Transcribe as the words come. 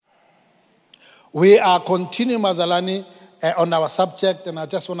We are continuing, Mazalani, on our subject, and I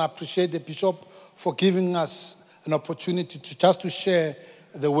just want to appreciate the Bishop for giving us an opportunity to share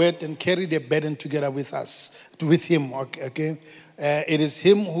the word and carry the burden together with us, with him, okay? It is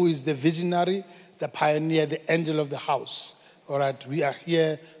him who is the visionary, the pioneer, the angel of the house, all right? We are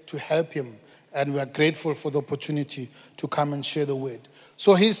here to help him, and we are grateful for the opportunity to come and share the word.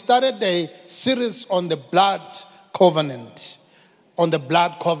 So he started a series on the blood covenant,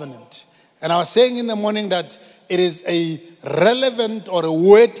 And I was saying in the morning that it is a relevant or a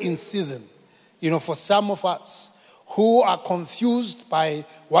word in season, for some of us who are confused by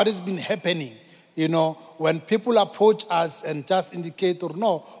what has been happening. When people approach us and just indicate, or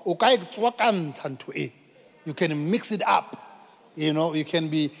no, you can mix it up. You can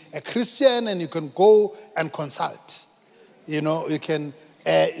be a Christian and you can go and consult. You can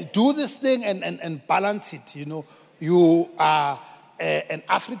do this thing and balance it. You are an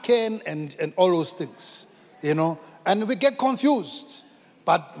African and all those things, and we get confused.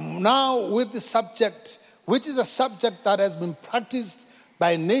 But now with the subject, which is a subject that has been practiced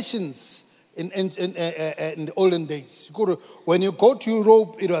by nations in the olden days. When you go to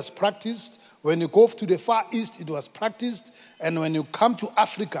Europe, it was practiced. When you go to the Far East, it was practiced. And when you come to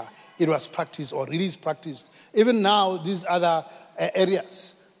Africa, it was practiced or it is practiced. Even now, these other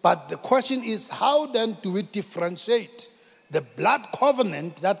areas. But the question is, how then do we differentiate the blood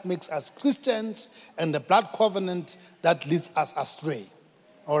covenant that makes us Christians and the blood covenant that leads us astray?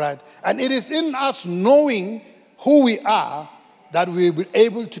 All right? And it is in us knowing who we are that we will be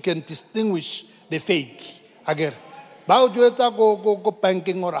able to can distinguish the fake. Again, go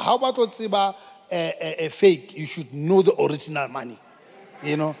banking, or how about a fake? You should know the original money.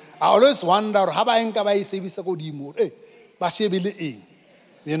 I always wonder how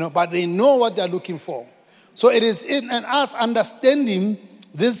but they know what they're looking for. So it is in and us understanding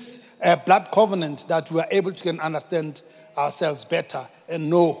this blood covenant that we are able to can understand ourselves better and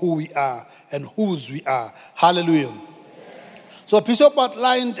know who we are and whose we are. Hallelujah. So Bishop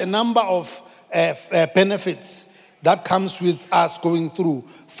outlined a number of benefits that comes with us going through,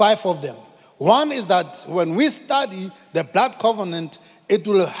 5 of them. One is that when we study the blood covenant, it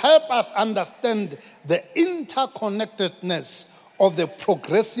will help us understand the interconnectedness of the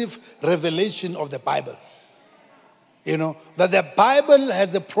progressive revelation of the Bible. That the Bible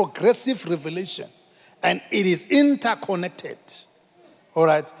has a progressive revelation and it is interconnected. All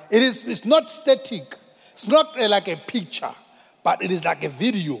right? It's not static. It's not like a picture, but it is like a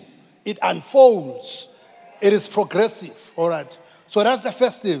video. It unfolds. It is progressive. All right? So that's the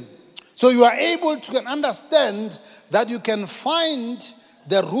first thing. So you are able to understand that you can find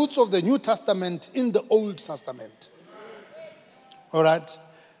the roots of the New Testament in the Old Testament. All right?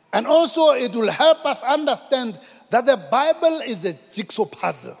 And also it will help us understand that the Bible is a jigsaw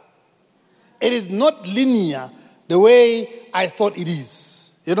puzzle. It is not linear the way I thought it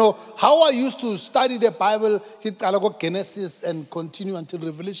is. How I used to study the Bible, Genesis and continue until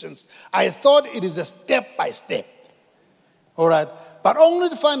Revelations. I thought it is a step by step. All right? But only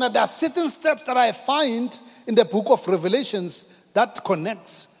to find that there are certain steps that I find in the book of Revelations that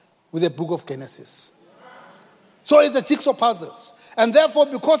connects with the book of Genesis. So it's a jigsaw puzzles. And therefore,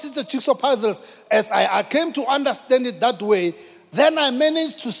 because it's a jigsaw puzzles, as I came to understand it that way, then I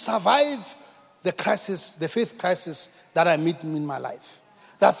managed to survive the crisis, the faith crisis that I meet in my life.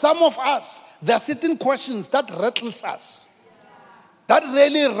 That some of us, there are certain questions that rattles us. That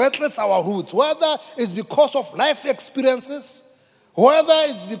really rattles our roots. Whether it's because of life experiences, whether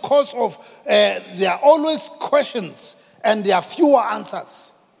it's because of there are always questions and there are fewer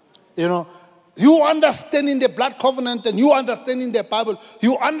answers. You understanding the blood covenant and you understanding the Bible,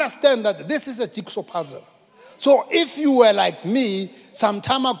 you understand that this is a jigsaw puzzle. So if you were like me some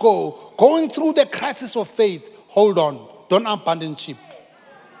time ago, going through the crisis of faith, hold on. Don't abandon ship.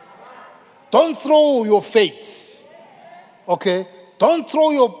 Don't throw your faith. Okay? Don't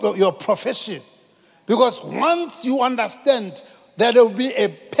throw your profession. Because once you understand that there will be a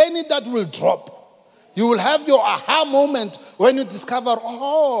penny that will drop, you will have your aha moment when you discover,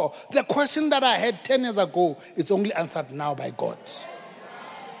 the question that I had 10 years ago is only answered now by God.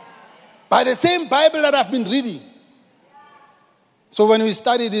 By the same Bible that I've been reading. So when we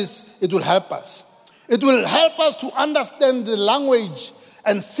study this, it will help us. It will help us to understand the language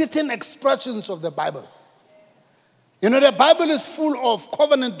and certain expressions of the Bible. The Bible is full of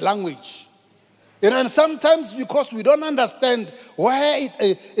covenant language. And sometimes because we don't understand where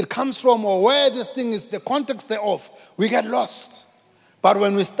it comes from or where this thing is, the context thereof, we get lost. But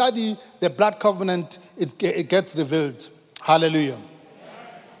when we study the blood covenant, it gets revealed. Hallelujah.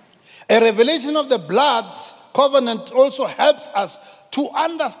 A revelation of the blood covenant also helps us to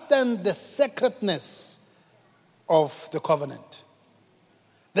understand the sacredness of the covenant.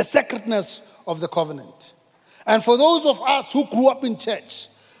 The sacredness of the covenant. And for those of us who grew up in church,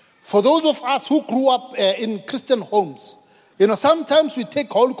 for those of us who grew up in Christian homes, sometimes we take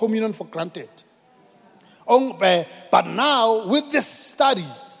Holy Communion for granted. But now, with this study,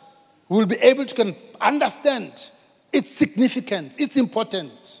 we'll be able to understand its significance, its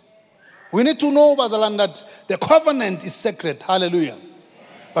importance. We need to know, Bazalan, that the covenant is sacred. Hallelujah.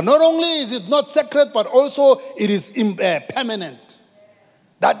 But not only is it not sacred, but also it is permanent.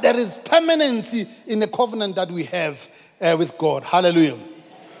 That there is permanency in the covenant that we have with God. Hallelujah.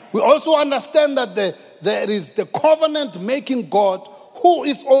 We also understand that there is the covenant-making God who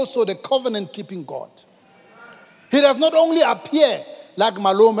is also the covenant-keeping God. He does not only appear like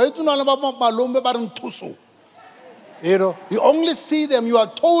Malome. You only see them, you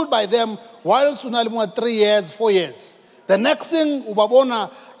are told by them while Sunalimu 3 years, 4 years. The next thing,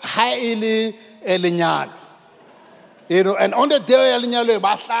 ubabona haile elinyalo. And on the day elinyalo,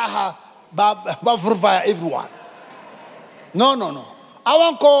 ba everyone. No.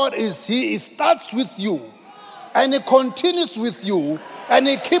 Our God He starts with you, and He continues with you, and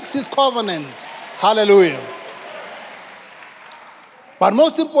He keeps His covenant. Hallelujah. But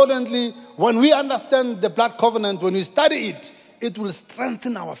most importantly, when we understand the blood covenant, when we study it, it will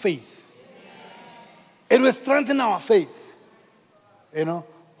strengthen our faith. It will strengthen our faith.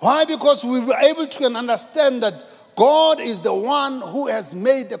 Why? Because we were able to understand that God is the one who has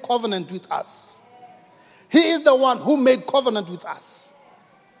made the covenant with us. He is the one who made covenant with us.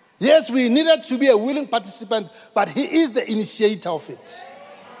 Yes, we needed to be a willing participant, but He is the initiator of it.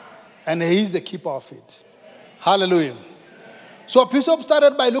 And He is the keeper of it. Hallelujah. So Pitso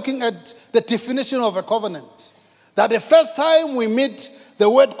started by looking at the definition of a covenant. That the first time we meet the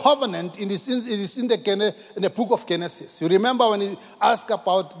word covenant, it is in the book of Genesis. You remember when he asked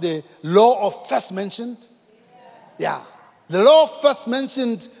about the law of first mentioned? Yeah. The law of first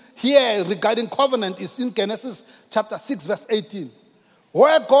mentioned here regarding covenant is in Genesis chapter 6, verse 18.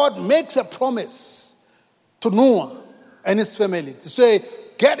 Where God makes a promise to Noah and his family to say,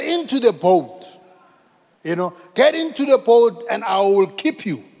 get into the boat. Get into the boat and I will keep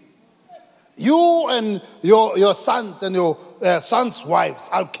you. You and your sons and your sons' wives,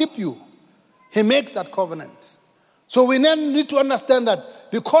 I'll keep you. He makes that covenant. So we then need to understand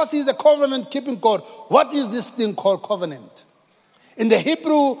that because He's a covenant-keeping God, what is this thing called covenant? In the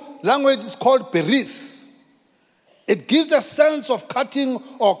Hebrew language, it's called berith. It gives the sense of cutting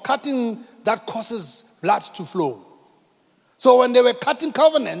that causes blood to flow. So when they were cutting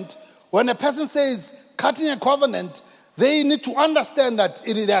covenant, when a person says cutting a covenant, they need to understand that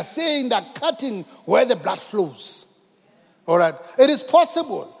they are saying that cutting where the blood flows. All right? It is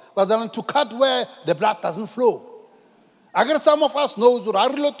possible, but to cut where the blood doesn't flow. I guess some of us know that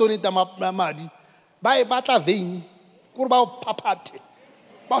by batla vein, kurba papate,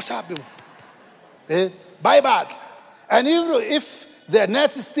 by bat. And if the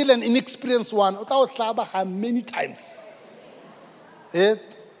nurse is still an inexperienced one, many times.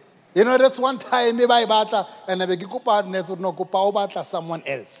 That's one time maybe I batla and I beg no someone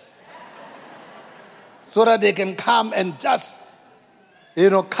else. So that they can come and just,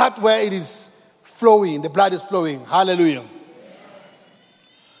 cut where it is flowing, the blood is flowing. Hallelujah.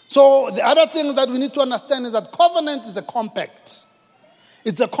 So the other thing that we need to understand is that covenant is a compact.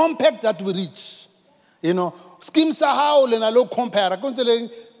 It's a compact that we reach. Skim sahao le na lo compare.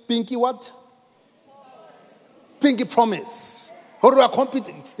 Pinky what? Pinky promise.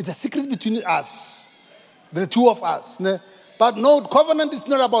 It's a secret between us, the two of us. But no, covenant is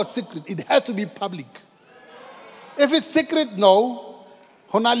not about secret. It has to be public. If it's secret, no.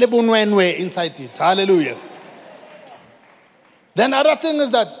 Inside it. Hallelujah. Then other thing is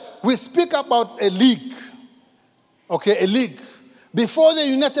that we speak about a league. Okay, a league. Before the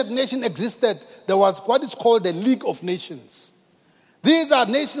United Nations existed, there was what is called the League of Nations. These are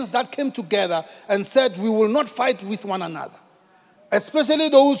nations that came together and said, we will not fight with one another. Especially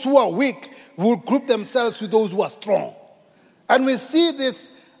those who are weak will group themselves with those who are strong. And we see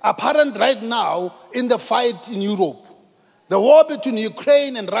this apparent right now in the fight in Europe. The war between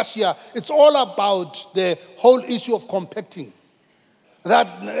Ukraine and Russia, it's all about the whole issue of compacting.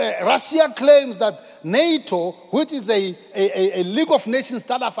 That Russia claims that NATO, which is a League of Nations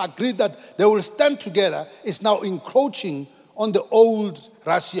that have agreed that they will stand together, is now encroaching on the old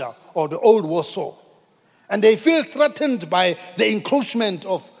Russia or the old Warsaw. And they feel threatened by the encroachment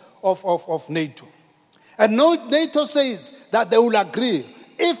of NATO. And NATO says that they will agree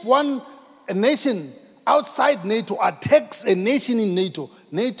if a nation outside NATO attacks a nation in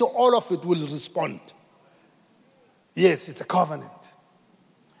NATO, all of it will respond. Yes, it's a covenant.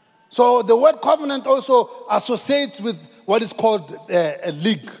 So the word covenant also associates with what is called a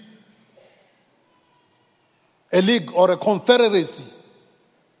league. A league or a confederacy.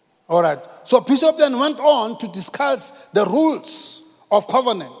 All right. So Bishop then went on to discuss the rules of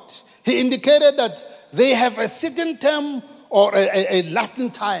covenant. He indicated that they have a certain term or a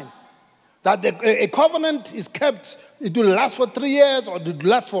lasting time. That a covenant is kept, it will last for 3 years or it will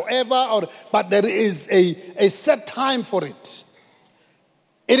last forever, but there is a set time for it.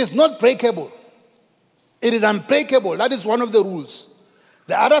 It is not breakable. It is unbreakable. That is one of the rules.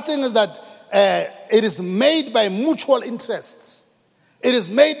 The other thing is that it is made by mutual interests. It is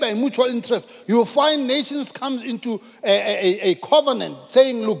made by mutual interest. You will find nations come into a covenant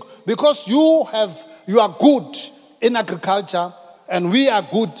saying, look, because you are good in agriculture and we are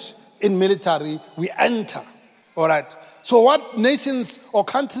good in military, we enter. All right. So what nations or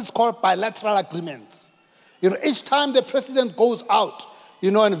countries call bilateral agreements. Each time the president goes out,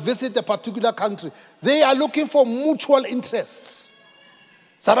 and visit a particular country, they are looking for mutual interests.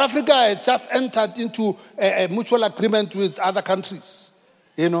 South Africa has just entered into a mutual agreement with other countries,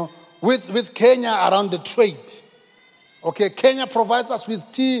 with Kenya around the trade. Okay, Kenya provides us with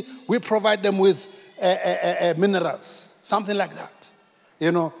tea, we provide them with minerals, something like that.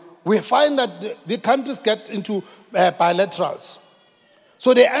 We find that the countries get into bilaterals.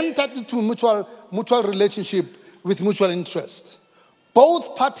 So they entered into mutual relationship with mutual interest.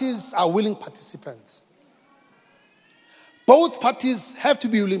 Both parties are willing participants. Both parties have to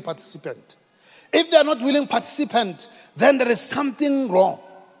be willing participant. If they are not willing participant, then there is something wrong.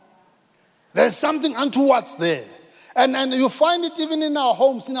 There is something untoward there. And you find it even in our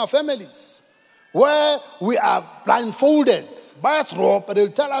homes, in our families, where we are blindfolded by us rope, but they'll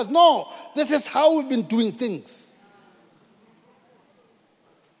tell us, no, this is how we've been doing things.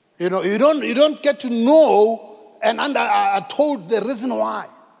 You don't get to know and are told the reason why.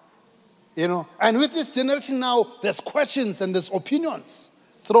 And with this generation now, there's questions and there's opinions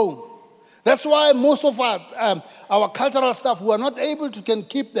thrown. That's why most of our cultural stuff, we are not able to can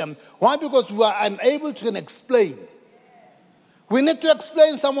keep them. Why? Because we are unable to can explain. We need to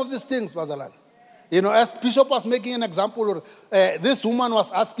explain some of these things, Bazalan. As Bishop was making an example, this woman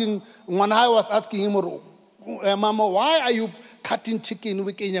was asking, when I was asking him, Mama, why are you cutting chicken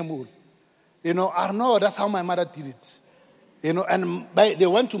with Kenyamul? I don't know, that's how my mother did it. And they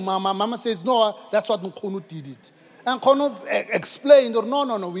went to Mama. Mama says, no, that's what Nkono did it. And Nkono explained,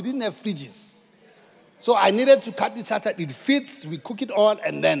 no, we didn't have fridges. So I needed to cut it such that it fits, we cook it all,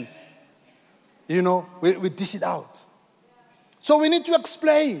 and then, we dish it out. So we need to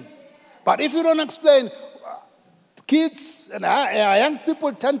explain. But if you don't explain, kids and young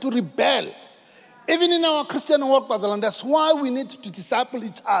people tend to rebel. Even in our Christian work, Bazalan, that's why we need to disciple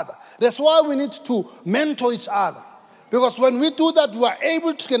each other. That's why we need to mentor each other. Because when we do that, we are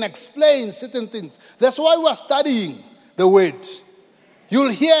able to can explain certain things. That's why we are studying the word. You'll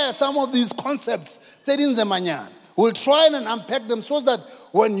hear some of these concepts. We'll try and unpack them so that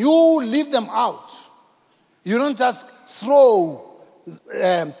when you leave them out, you don't just throw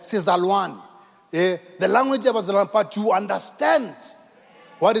Cezalwan, the language of Bazalan, but you understand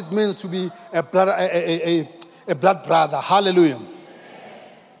what it means to be a blood brother. Hallelujah.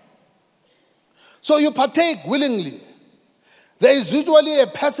 So you partake willingly. There is usually a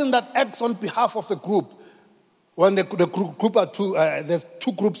person that acts on behalf of a group. When the group are two, there's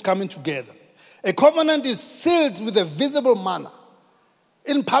two groups coming together. A covenant is sealed with a visible manner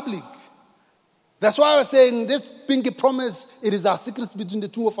in public. That's why I was saying this pinky promise, it is our secret between the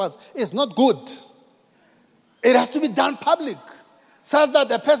two of us. It's not good. It has to be done public, such that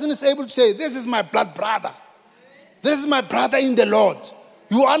the person is able to say, this is my blood brother. This is my brother in the Lord.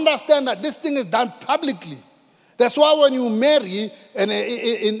 You understand that this thing is done publicly. That's why when you marry, and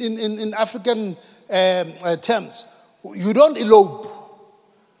in African terms, you don't elope.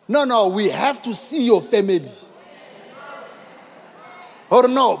 No, we have to see your family. Or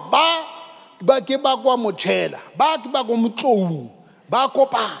no, ba ke ba kwa Mochela, ba ke ba kwa Motlou, ba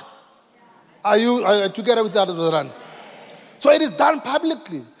kopana. Are you together with that, brother? So it is done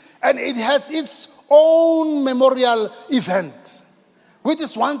publicly, and it has its own memorial event, which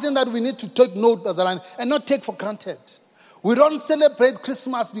is one thing that we need to take note, brother, and not take for granted. We don't celebrate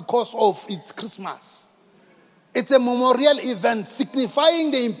Christmas because of its Christmas. It's a memorial event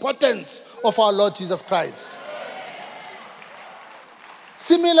signifying the importance of our Lord Jesus Christ.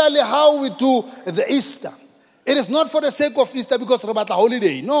 Similarly, how we do the Easter. It is not for the sake of Easter because it's a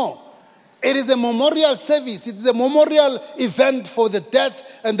holiday. No. It is a memorial service. It is a memorial event for the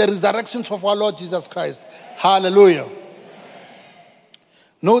death and the resurrection of our Lord Jesus Christ. Hallelujah.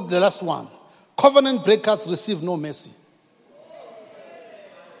 Note the last one. Covenant breakers receive no mercy.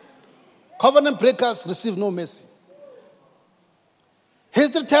 Covenant breakers receive no mercy.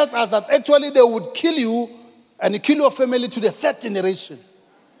 History tells us that actually they would kill you and kill your family to the third generation.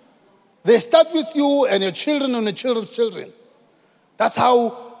 They start with you and your children and your children's children. That's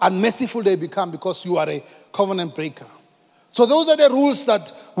how unmerciful they become because you are a covenant breaker. So those are the rules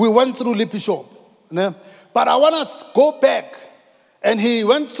that we went through, Bishop. But I want us to go back, and he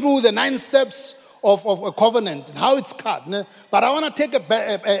went through the 9 steps of a covenant and how it's cut. But I want to take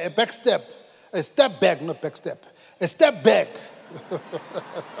a back step, a step back, not back step, a step back,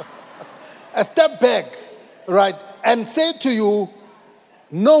 a step back, right, and say to you,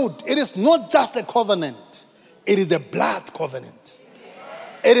 note, it is not just a covenant, it is a blood covenant.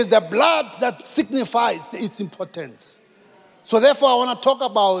 It is the blood that signifies its importance. So therefore, I want to talk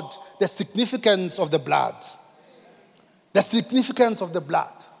about the significance of the blood. The significance of the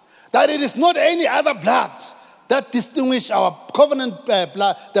blood. That it is not any other blood that distinguishes our covenant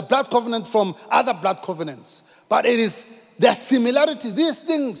blood, the blood covenant from other blood covenants. But it is the similarities, these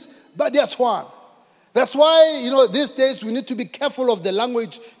things, but that's one. That's why, these days we need to be careful of the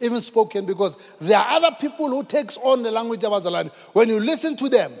language even spoken, because there are other people who takes on the language of Azalan. When you listen to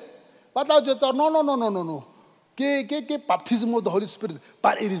them, but I just thought, no. Baptism of the Holy Spirit.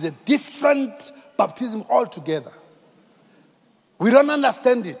 But it is a different baptism altogether. We don't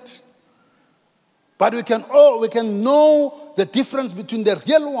understand it. But we can know the difference between the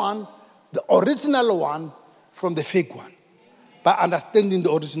real one, the original one, from the fake one, by understanding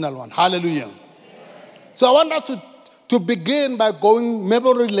the original one. Hallelujah. So I want us to begin by going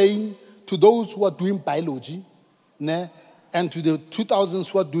memory lane to those who are doing biology, and to the 2000s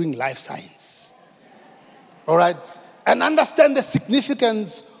who are doing life science. All right? And understand the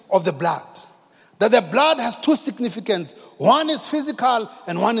significance of the blood. That the blood has 2 significances. One is physical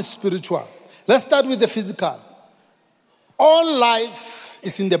and one is spiritual. Let's start with the physical. All life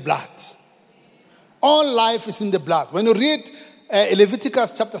is in the blood. All life is in the blood. When you read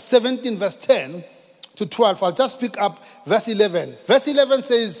Leviticus chapter 17, verse 10 to 12, I'll just pick up verse 11. Verse 11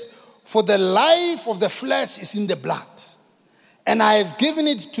 says, "For the life of the flesh is in the blood, and I have given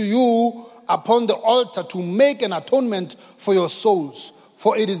it to you upon the altar to make an atonement for your souls.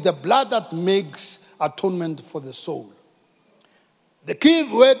 For it is the blood that makes atonement for the soul." The key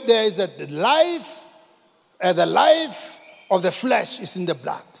word there is that the life of the flesh is in the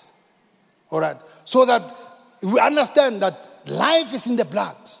blood. All right? So that we understand that life is in the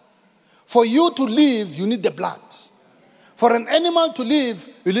blood. For you to live, you need the blood. For an animal to live,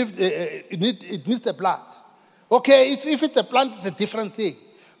 it needs the blood. Okay, if it's a plant, it's a different thing.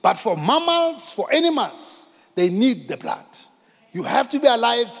 But for mammals, for animals, they need the blood. You have to be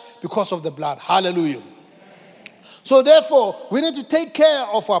alive because of the blood. Hallelujah. So therefore, we need to take care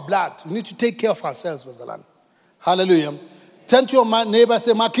of our blood. We need to take care of ourselves, Bazalan. Hallelujah. Turn to your neighbor and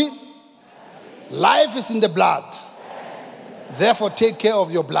say, Maki, life is in the blood. Therefore, take care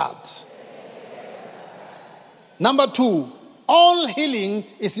of your blood. Number 2, all healing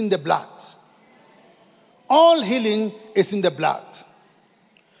is in the blood. All healing is in the blood.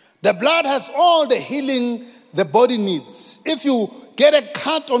 The blood has all the healing the body needs. If you get a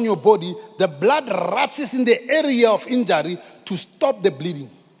cut on your body, the blood rushes in the area of injury to stop the bleeding.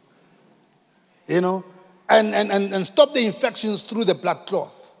 And stop the infections through the blood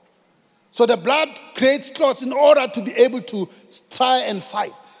cloth. So the blood creates clots in order to be able to try and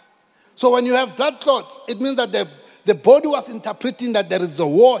fight. So when you have blood clots, it means that the body was interpreting that there is a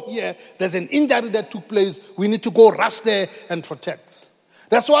war here, there's an injury that took place, we need to go rush there and protect.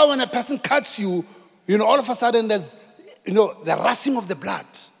 That's why when a person cuts you, all of a sudden there's, the rushing of the blood.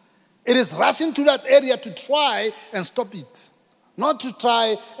 It is rushing to that area to try and stop it. Not to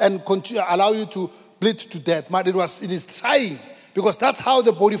try and continue, allow you to bleed to death. But it is trying, because that's how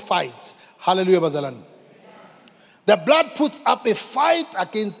the body fights. Hallelujah, Bazalan. The blood puts up a fight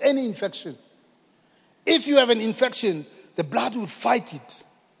against any infection. If you have an infection, the blood will fight it.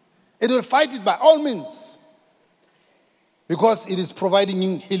 It will fight it by all means, because it is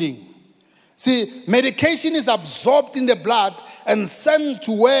providing healing. See, medication is absorbed in the blood and sent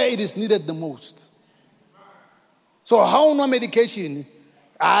to where it is needed the most. So how no medication?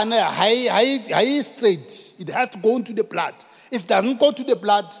 High straight. It has to go into the blood. If it doesn't go to the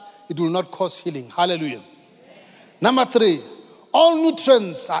blood, it will not cause healing. Hallelujah. Number 3, all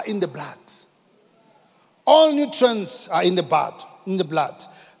nutrients are in the blood. All nutrients are in the blood.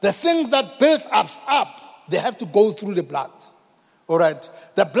 The things that builds us up, they have to go through the blood. All right.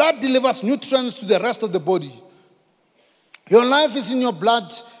 The blood delivers nutrients to the rest of the body. Your life is in your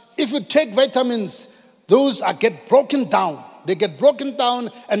blood. If you take vitamins, those get broken down. They get broken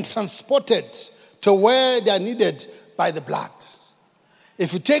down and transported to where they are needed by the blood.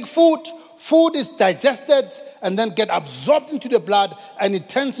 If you take food, food is digested and then get absorbed into the blood, and it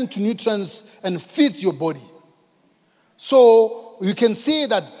turns into nutrients and feeds your body. So you can see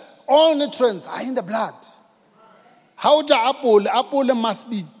that all nutrients are in the blood. How the apple must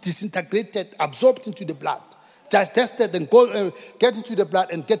be disintegrated, absorbed into the blood, digested and get into the blood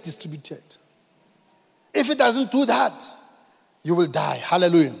and get distributed. If it doesn't do that, you will die.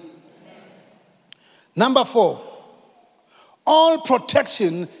 Hallelujah. Number 4, all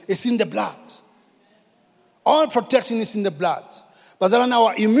protection is in the blood. All protection is in the blood. But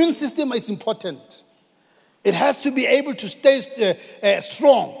our immune system is important. It has to be able to stay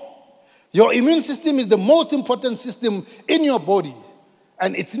strong. Your immune system is the most important system in your body,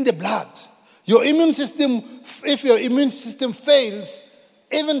 and it's in the blood. Your immune system, if your immune system fails,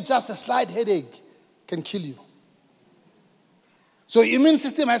 even just a slight headache can kill you. So your immune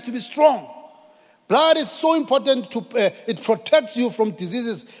system has to be strong. Blood is so important it protects you from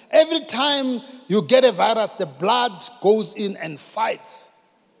diseases. Every time you get a virus, the blood goes in and fights.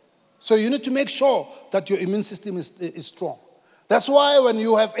 So you need to make sure that your immune system is strong. That's why when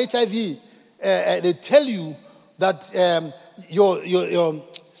you have HIV, they tell you that your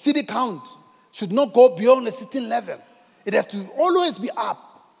CD count should not go beyond a certain level. It has to always be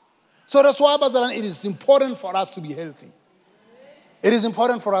up. So that's why, Bazaran, it is important for us to be healthy. It is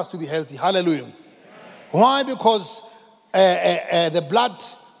important for us to be healthy. Hallelujah. Why? Because the blood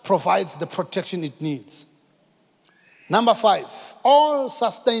provides the protection it needs. Number 5, all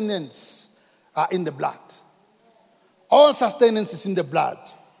sustenance are in the blood. All sustenance is in the blood.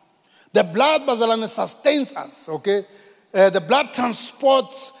 The blood, Bazalane, sustains us, okay? The blood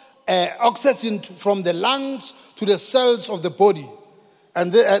transports oxygen from the lungs to the cells of the body,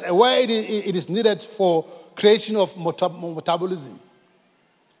 and where it is needed for creation of metabolism.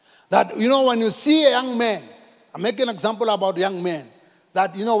 That, when you see a young man, I make an example about young men,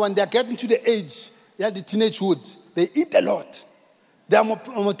 that, when they're getting to the age, the teenagehood, they eat a lot. Their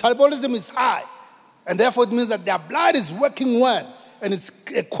metabolism is high, and therefore it means that their blood is working well, and it's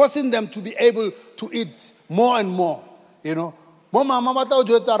causing them to be able to eat more and more, Growing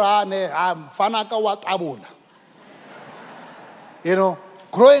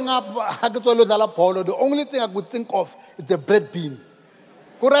up, the only thing I could think of is the bread bin.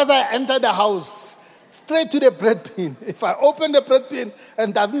 Whereas I enter the house, straight to the bread bin. If I open the bread bin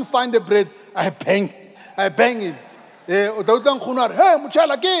and doesn't find the bread, I bang it. Hey,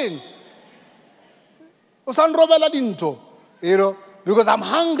 Mochela king. Because I'm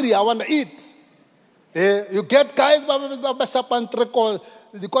hungry, I want to eat. You get guys,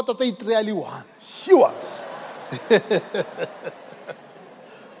 the quarter say really one. She was.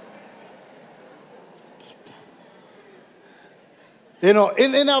 In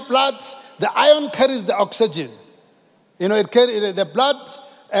our blood, the iron carries the oxygen. The blood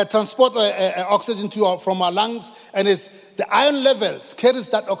transport oxygen from our lungs, and the iron levels carries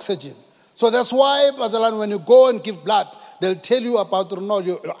that oxygen. So that's why, Bazalan, when you go and give blood, they'll tell you about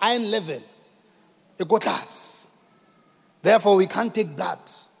your iron level. It goes. Therefore, we can't take blood.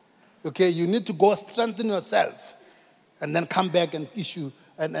 Okay, you need to go strengthen yourself, and then come back and issue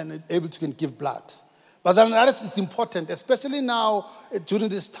and able to give blood. But that is important, especially now during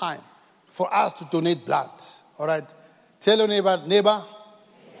this time, for us to donate blood. All right? Tell your neighbor,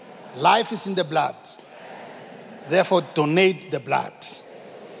 life is in the blood. Therefore, donate the blood.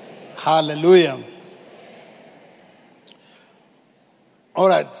 Hallelujah. All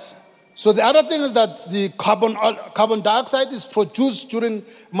right. So the other thing is that the carbon dioxide is produced during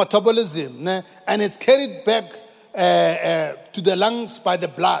metabolism, and it's carried back to the lungs by the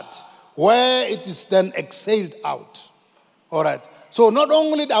blood, where it is then exhaled out. All right. So not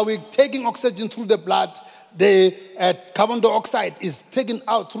only are we taking oxygen through the blood, the carbon dioxide is taken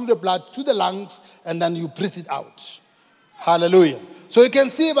out through the blood to the lungs, and then you breathe it out. Hallelujah. So you can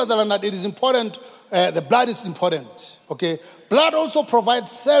see, Bazalan, that it is important. The blood is important. Okay. Blood also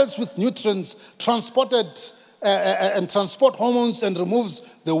provides cells with nutrients, transported and transport hormones, and removes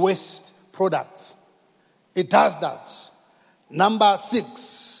the waste products. It does that. Number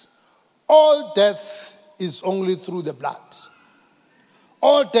 6. All death is only through the blood.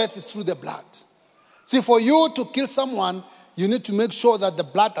 All death is through the blood. See, for you to kill someone, you need to make sure that the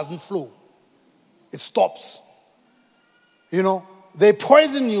blood doesn't flow. It stops. They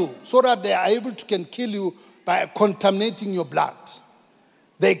poison you so that they are able to kill you by contaminating your blood.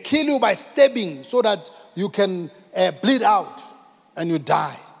 They kill you by stabbing so that you can bleed out and you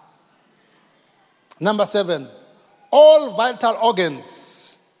die. Number 7, all vital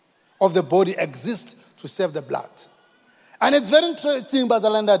organs of the body exist to serve the blood. And it's very interesting,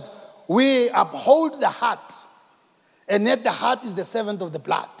 Bazalan, that we uphold the heart And yet the heart is the servant of the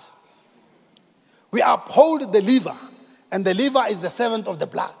blood. We uphold the liver, and the liver is the servant of the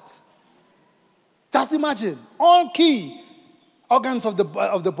blood. Just imagine, all key organs of the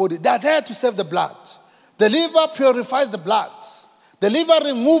body, they are there to serve the blood. The liver purifies the blood. The liver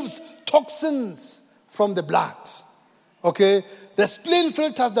removes toxins from the blood. Okay? The spleen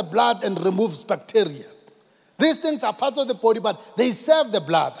filters the blood and removes bacteria. These things are parts of the body, but they serve the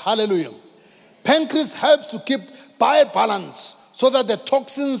blood. Hallelujah. Pancreas helps to keep bile balance so that the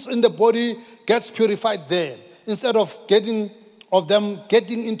toxins in the body gets purified there instead of them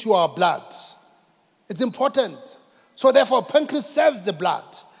getting into our blood. It's important. So therefore, pancreas serves the blood.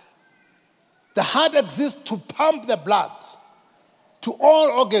 The heart exists to pump the blood to all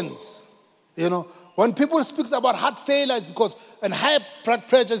organs. You know, when people speak about heart failure, it's because, and high blood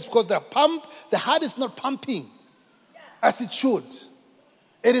pressure is because the heart is not pumping as it should.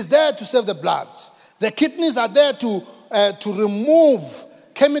 It is there to serve the blood. The kidneys are there to remove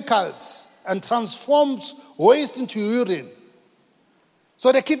chemicals and transforms waste into urine.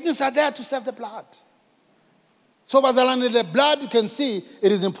 So the kidneys are there to serve the blood. So bazalwane, the blood, you can see,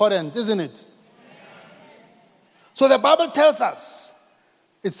 it is important, isn't it? So the Bible tells us,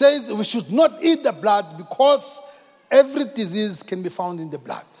 it says we should not eat the blood because every disease can be found in the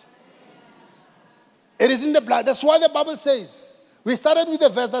blood. It is in the blood. That's why the Bible says. We started with a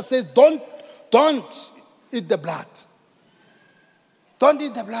verse that says, don't eat the blood. Don't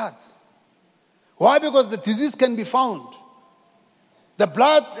eat the blood. Why? Because the disease can be found. The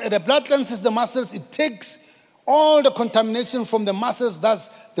blood cleanses the muscles. It takes all the contamination from the muscles. Thus,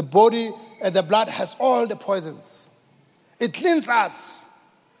 the body, the blood has all the poisons. It cleans us.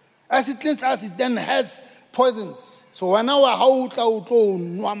 As it cleans us, it then has poisons. So when our how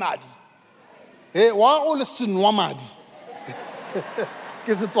nwamadi, why all is nwamadi?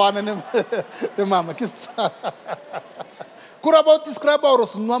 Kiss it one and the mama kiss. Could about describe our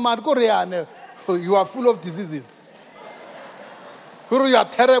nwamadi? Korean, you are full of diseases. You are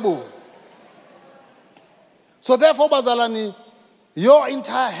terrible. So therefore, bazalani, your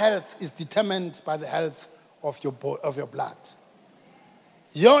entire health is determined by the health of your blood.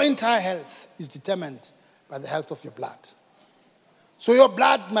 Your entire health is determined by the health of your blood. So your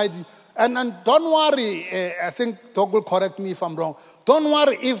blood might be, and don't worry, I think Doug will correct me if I'm wrong. Don't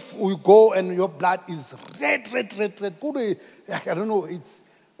worry if we go and your blood is red. I don't know,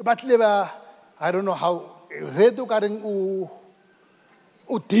 but I don't know how, red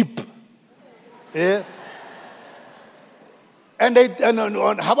deep. Yeah. And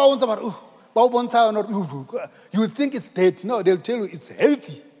how about you would think it's dead. No, they'll tell you it's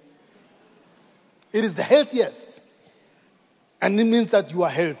healthy. It is the healthiest. And it means that you are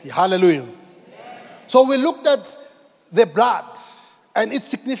healthy. Hallelujah. Yeah. So we looked at the blood and its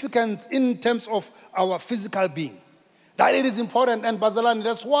significance in terms of our physical being. That it is important. And bazalani,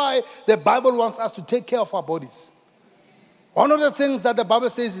 that's why the Bible wants us to take care of our bodies. One of the things that the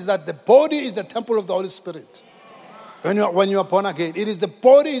Bible says is that the body is the temple of the Holy Spirit. When you are born again, the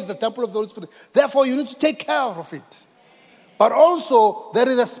body is the temple of the Holy Spirit. Therefore, you need to take care of it. But also, there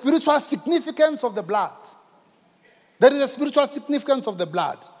is a spiritual significance of the blood. There is a spiritual significance of the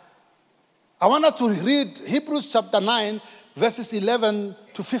blood. I want us to read Hebrews chapter 9, verses 11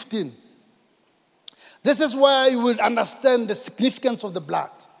 to 15. This is where you will understand the significance of the blood.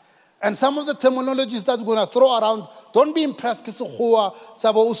 And some of the terminologies that we're going to throw around, don't be impressed.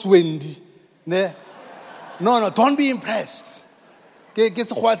 No, don't be impressed. It's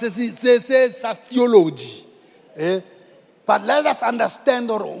theology. But let us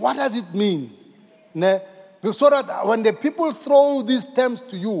understand, or what does it mean? So that when the people throw these terms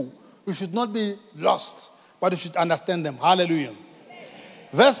to you, you should not be lost, but you should understand them. Hallelujah.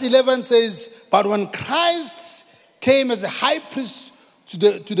 Verse 11 says, but when Christ came as a high priest to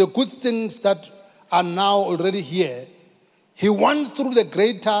the good things that are now already here, he went through the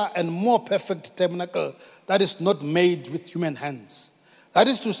greater and more perfect tabernacle that is not made with human hands. That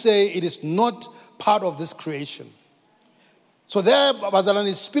is to say, it is not part of this creation. So there,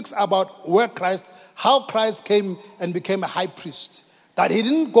 bazalani speaks about how Christ came and became a high priest. That he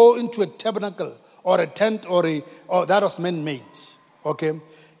didn't go into a tabernacle or a tent or that was man-made. Okay?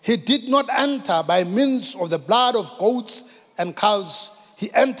 He did not enter by means of the blood of goats and cows.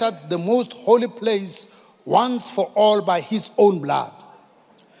 He entered the most holy place once for all by his own blood,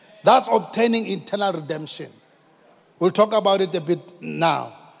 thus obtaining eternal redemption. We'll talk about it a bit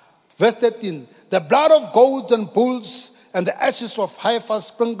now. Verse 13, the blood of goats and bulls and the ashes of heifers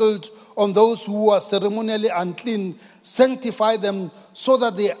sprinkled on those who are ceremonially unclean sanctify them so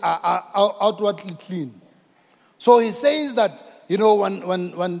that they are outwardly clean. So he says that,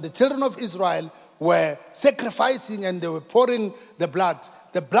 when the children of Israel were sacrificing and they were pouring the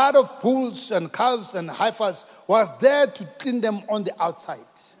blood of bulls and calves and heifers was there to clean them on the outside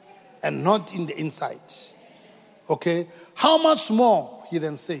and not in the inside. Okay? How much more, he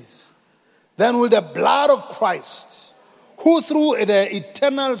then says, then will the blood of Christ, who through the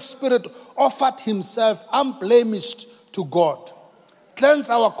eternal Spirit offered himself unblemished to God, cleanse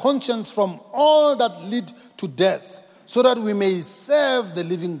our conscience from all that lead to death, so that we may serve the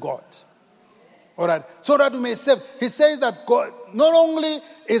living God. All right, so that we may serve. He says that God, not only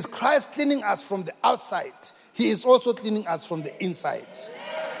is Christ cleaning us from the outside, he is also cleaning us from the inside.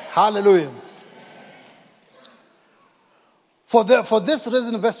 Hallelujah. For this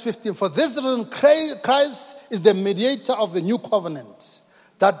reason, verse 15, for this reason, Christ is the mediator of the new covenant,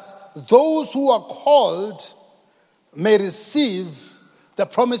 that those who are called may receive the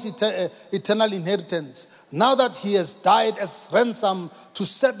promised eternal inheritance, now that he has died as ransom to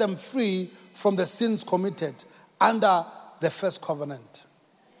set them free from the sins committed under the first covenant.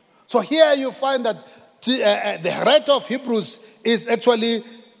 So here you find that the writer of Hebrews is actually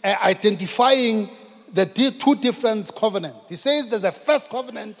identifying the two different covenants. He says there's a first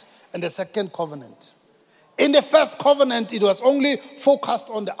covenant and the second covenant. In the first covenant, it was only focused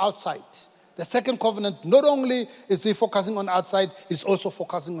on the outside. The second covenant, not only is he focusing on the outside, it's also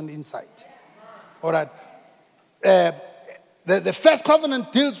focusing on the inside. All right. The first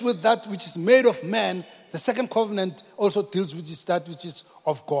covenant deals with that which is made of man. The second covenant also deals with that which is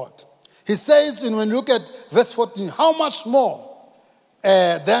of God. He says, when you look at verse 14, how much more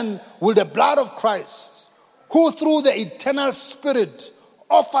then will the blood of Christ, who through the eternal Spirit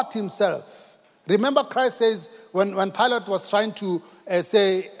offered himself. Remember Christ says, when Pilate was trying to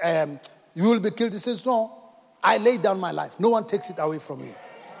say, you will be killed, he says, no, I lay down my life. No one takes it away from me.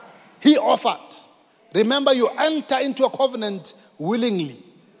 He offered. Remember, you enter into a covenant willingly.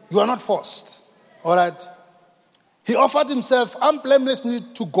 You are not forced. All right? He offered himself unblemished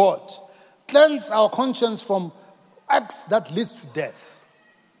to God. Cleanse our conscience from acts that leads to death.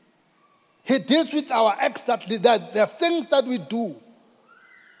 He deals with our acts that lead, that there are things that we do,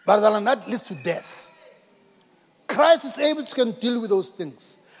 but that leads to death. Christ is able to deal with those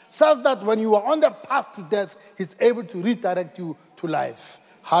things, such that when you are on the path to death, he's able to redirect you to life.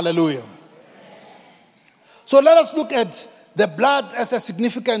 Hallelujah. So let us look at the blood as a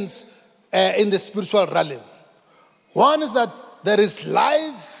significance in the spiritual realm. One is that there is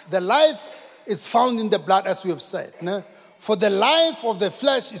life. The life is found in the blood, as we have said. For the life of the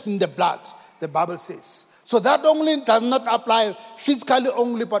flesh is in the blood, the Bible says. So that only does not apply physically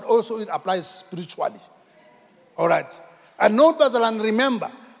only, but also it applies spiritually. All right. And note, Bazalan,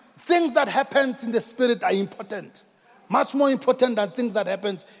 remember, things that happen in the spirit are important. Much more important than things that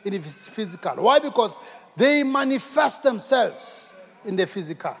happen in the physical. Why? Because they manifest themselves in the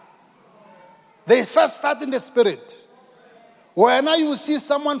physical. They first start in the spirit. Whenever you see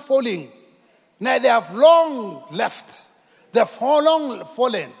someone falling, now they have long left. They have long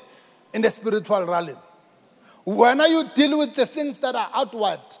fallen in the spiritual realm. Whenever you deal with the things that are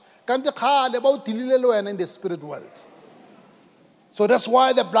outward, in the spirit world. So that's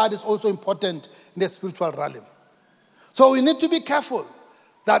why the blood is also important in the spiritual realm. So we need to be careful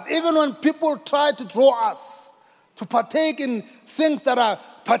that even when people try to draw us to partake in things that are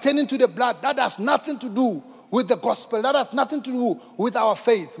pertaining to the blood, that has nothing to do with the gospel, that has nothing to do with our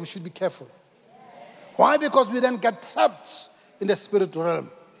faith, we should be careful. Why? Because we then get trapped in the spiritual realm.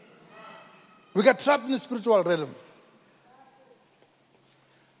 We get trapped in the spiritual realm.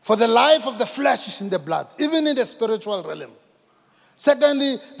 For the life of the flesh is in the blood, even in the spiritual realm.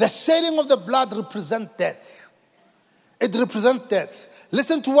 Secondly, the shedding of the blood represents death. It represents death.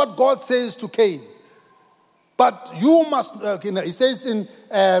 Listen to what God says to Cain. But you must, he says in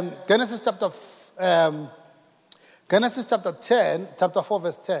Genesis chapter 10, chapter 4,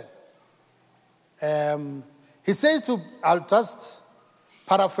 verse 10. He says to, I'll just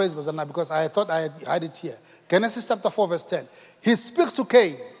paraphrase because I thought I had it here. Genesis chapter 4, verse 10. He speaks to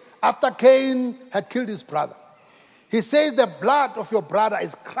Cain after Cain had killed his brother. He says, the blood of your brother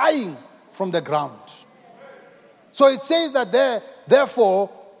is crying from the ground. So it says that therefore,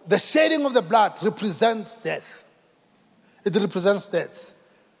 the shedding of the blood represents death. It represents death.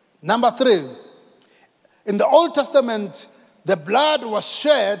 Number 3, in the Old Testament, the blood was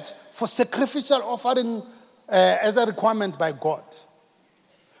shed for sacrificial offering as a requirement by God.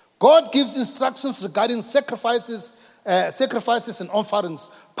 God gives instructions regarding sacrifices and offerings,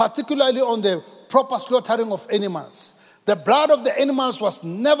 particularly on the proper slaughtering of animals. The blood of the animals was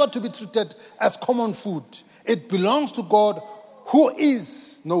never to be treated as common food. It belongs to God, who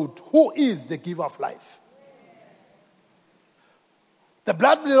is the giver of life. The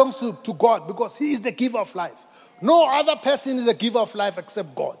blood belongs to God because He is the giver of life. No other person is a giver of life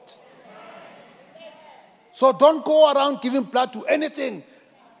except God. So don't go around giving blood to anything.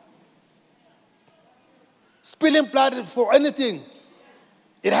 Spilling blood for anything.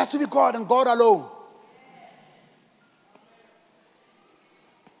 It has to be God and God alone.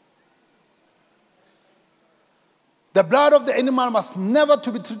 The blood of the animal must never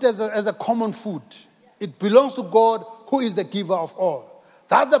to be treated as a common food. It belongs to God, who is the giver of all.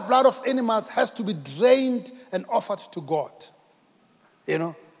 That the blood of animals has to be drained and offered to God. You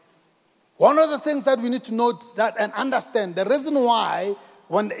know? One of the things that we need to note that and understand, the reason why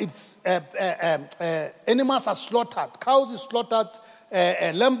when it's animals are slaughtered, cows is slaughtered,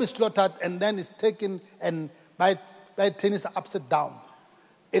 lamb is slaughtered, and then it's taken and by tennis upside down.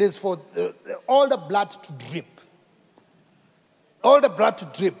 It is for all the blood to drip. All the blood to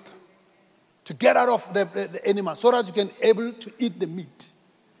drip, to get out of the animal, so that you can able to eat the meat.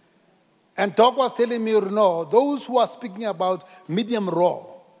 And Doc was telling me, no, those who are speaking about medium raw,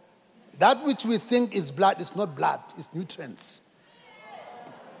 that which we think is blood is not blood, it's nutrients.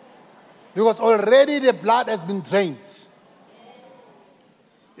 Because already the blood has been drained.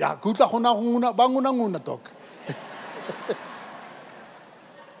 Yeah, good Doc. You know,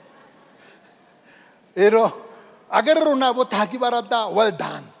 well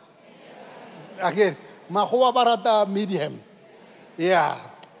done. Again, mahoa barata medium. Yeah.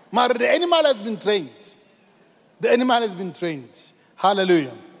 But the animal has been trained. The animal has been trained.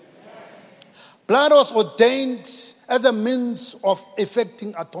 Hallelujah. Blood was ordained as a means of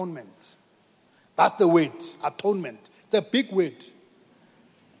effecting atonement. That's the word, atonement. It's a big word.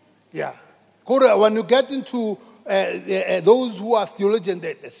 Yeah. When you get into those who are theologians,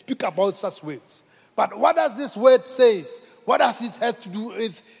 they speak about such words. But what does this word say? What does it have to do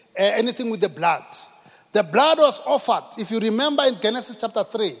with anything with the blood? The blood was offered, if you remember in Genesis chapter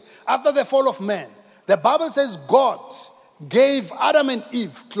 3, after the fall of man, the Bible says God gave Adam and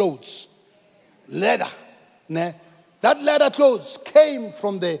Eve clothes, leather. That leather clothes came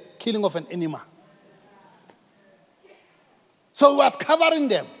from the killing of an animal. So it was covering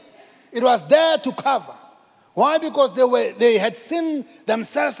them. It was there to cover. Why? Because they had seen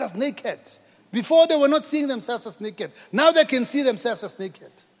themselves as naked. Before they were not seeing themselves as naked. Now they can see themselves as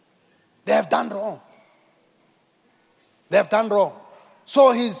naked. They have done wrong. They have done wrong.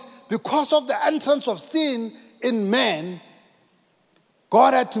 So because of the entrance of sin in man,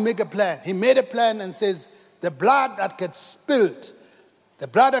 God had to make a plan. He made a plan and says, the blood that gets spilled, the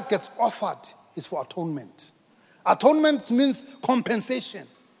blood that gets offered is for atonement. Atonement means compensation.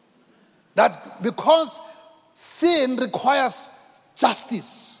 That because sin requires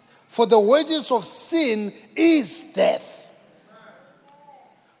justice. For the wages of sin is death.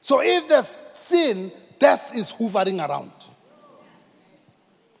 So if there's sin, death is hovering around.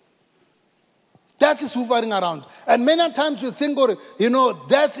 Death is hovering around. And many times you think,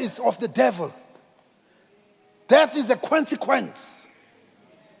 death is of the devil. Death is a consequence.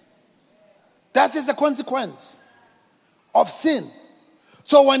 Death is a consequence of sin.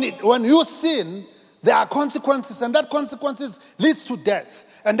 So when you sin, there are consequences, and that consequences leads to death.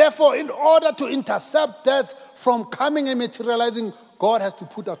 And therefore, in order to intercept death from coming and materializing, God has to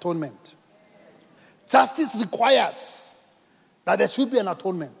put atonement. Justice requires that there should be an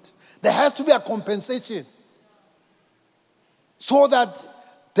atonement. There has to be a compensation so that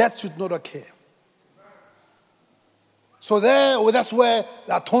death should not occur. So that's where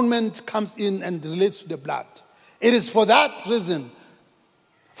the atonement comes in and relates to the blood. It is for that reason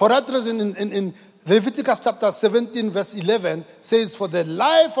in Leviticus chapter 17 verse 11 says, for the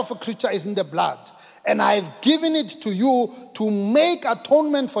life of a creature is in the blood, and I have given it to you to make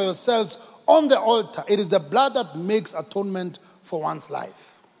atonement for yourselves on the altar. It is the blood that makes atonement for one's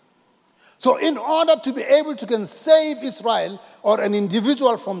life. So in order to be able to save Israel or an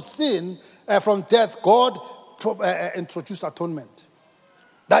individual from sin, from death, God introduced atonement.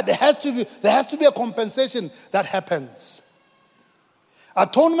 That there has to be a compensation that happens.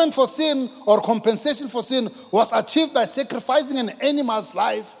 Atonement for sin or compensation for sin was achieved by sacrificing an animal's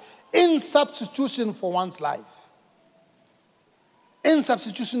life in substitution for one's life. In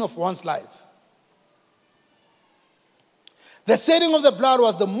substitution of one's life. The shedding of the blood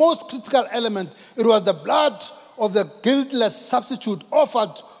was the most critical element. It was the blood of the guiltless substitute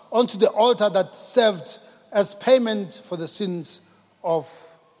offered onto the altar that served as payment for the sins of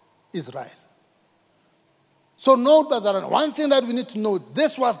Israel. So note, one thing that we need to know,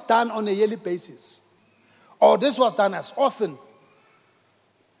 this was done on a yearly basis. Or this was done as often.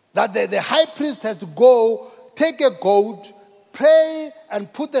 That the high priest has to go, take a goat, pray,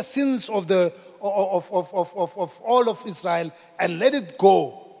 and put the sins of the of all of Israel and let it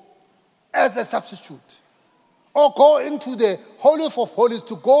go as a substitute. Or go into the Holy of Holies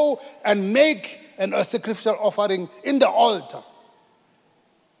to go and make a sacrificial offering in the altar.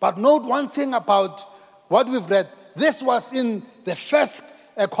 But note one thing about what we've read. This was in the first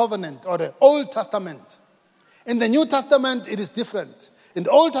covenant or the Old Testament. In the New Testament, it is different. In the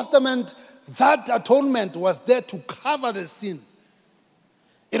Old Testament, that atonement was there to cover the sin.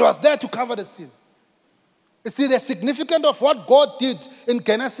 It was there to cover the sin. You see, the significance of what God did in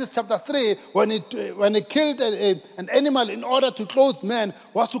Genesis chapter 3 when he killed an animal in order to clothe man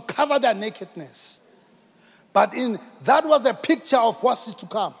was to cover their nakedness. But that was a picture of what is to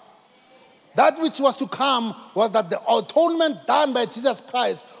come. That which was to come was that the atonement done by Jesus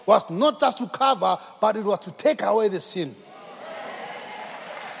Christ was not just to cover, but it was to take away the sin.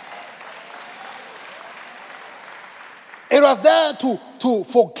 It was there to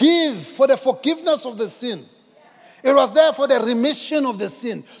forgive, for the forgiveness of the sin. It was there for the remission of the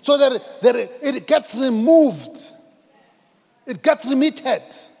sin, so that it gets removed. It gets remitted.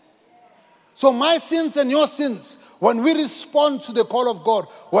 So my sins and your sins, when we respond to the call of God,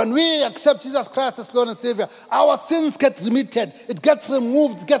 when we accept Jesus Christ as Lord and Savior, our sins get remitted. It gets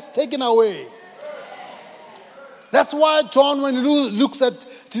removed, it gets taken away. That's why John, when he looks at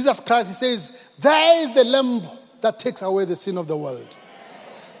Jesus Christ, he says, there is the Lamb that takes away the sin of the world.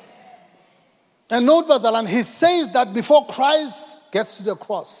 And note, Bazalan, he says that before Christ gets to the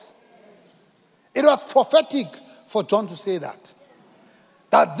cross, it was prophetic for John to say that.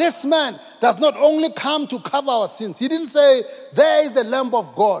 That this man does not only come to cover our sins. He didn't say, there is the Lamb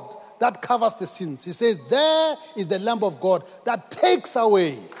of God that covers the sins. He says, there is the Lamb of God that takes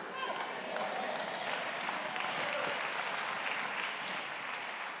away.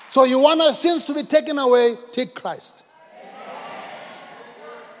 So you want our sins to be taken away, take Christ.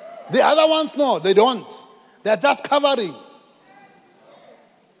 The other ones, no, they don't. They're just covering.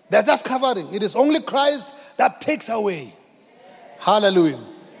 They're just covering. It is only Christ that takes away. Hallelujah.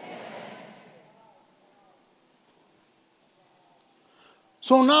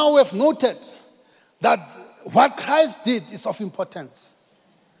 So now we've noted that what Christ did is of importance.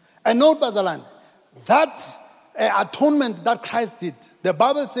 And note, Bazalan, that atonement that Christ did, the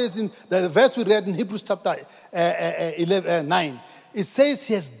Bible says in the verse we read in Hebrews chapter 9, it says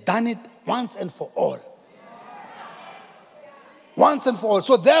he has done it once and for all. Once and for all.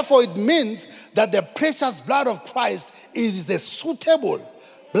 So therefore it means that the precious blood of Christ is the suitable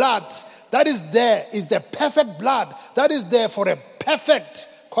blood that is there, is the perfect blood that is there for a perfect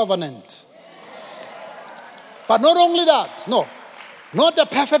covenant. But not only that, no, not the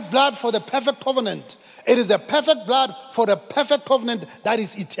perfect blood for the perfect covenant. It is the perfect blood for the perfect covenant that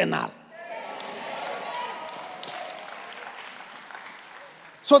is eternal.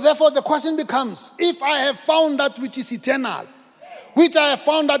 So therefore the question becomes, if I have found that which is eternal, which I have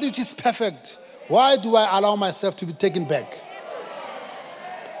found that which is perfect, why do I allow myself to be taken back?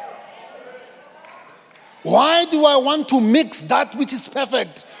 Why do I want to mix that which is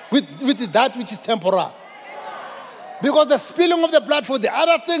perfect with that which is temporal? Because the spilling of the blood for the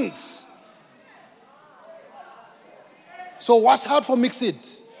other things. So watch out for mix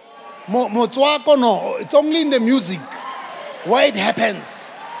it. Motswako, no, it's only in the music where it happens.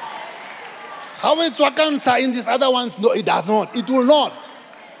 How is Wakansa in these other ones? No, it does not. It will not.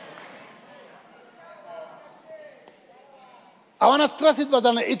 I want to stress it, but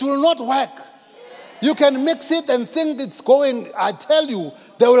it will not work. You can mix it and think it's going. I tell you,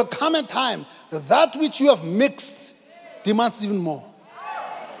 there will come a time that which you have mixed demands even more.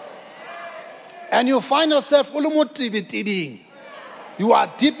 And you find yourself, you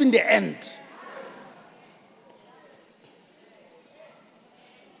are deep in the end.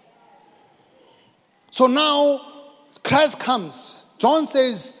 So now Christ comes. John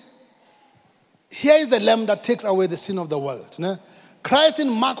says, here is the Lamb that takes away the sin of the world. Christ in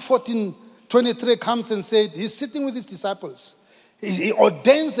Mark 14:23 comes and said, he's sitting with his disciples. He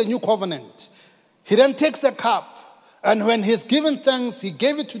ordains the new covenant. He then takes the cup, and when he's given thanks, he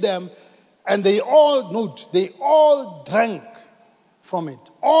gave it to them, and they all drank from it.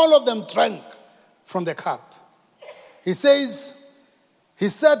 All of them drank from the cup. He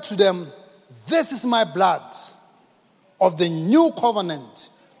said to them, this is my blood of the new covenant,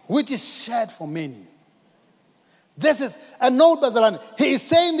 which is shed for many. And note, Bazalani, he is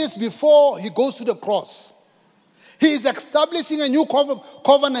saying this before he goes to the cross. He is establishing a new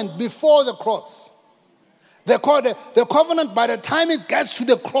covenant before the cross. The covenant, by the time it gets to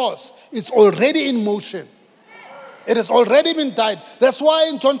the cross, it's already in motion. It has already been died. That's why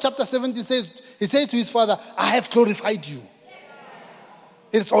in John chapter 17, he says to his Father, I have glorified you.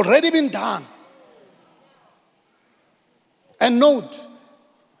 It's already been done. And note,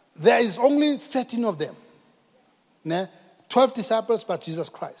 there is only 13 of them. 12 disciples, but Jesus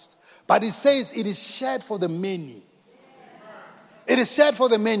Christ. But it says it is shared for the many. It is shared for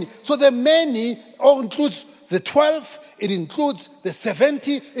the many. So the many includes the 12, it includes the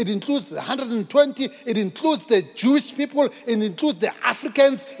 70, it includes the 120, it includes the Jewish people, it includes the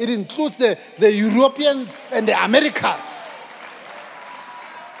Africans, it includes the Europeans and the Americas.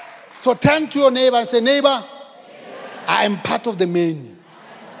 So turn to your neighbor and say, neighbor, I am part of the many.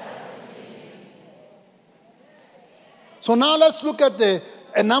 So now let's look at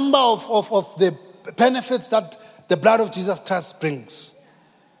a number of the benefits that the blood of Jesus Christ brings.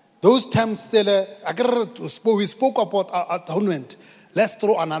 Those terms, we spoke about atonement. Let's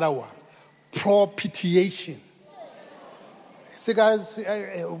throw another one. Propitiation. See guys,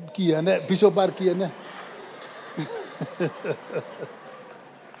 Bishop Barki.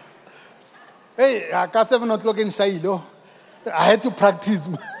 Hey, I can't 7 o'clock in Shailo. I had to practice.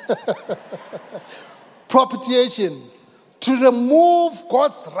 Propitiation. To remove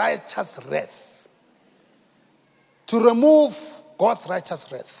God's righteous wrath. To remove God's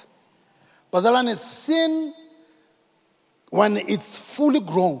righteous wrath. Bazalane, sin, when it's fully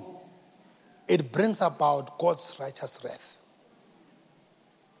grown, it brings about God's righteous wrath.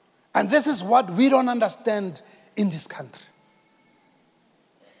 And this is what we don't understand in this country.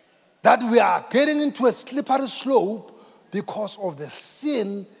 That we are getting into a slippery slope because of the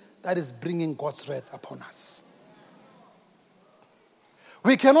sin that is bringing God's wrath upon us.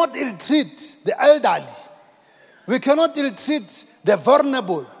 We cannot ill-treat the elderly. We cannot ill-treat the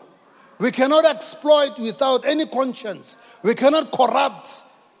vulnerable. We cannot exploit without any conscience. We cannot corrupt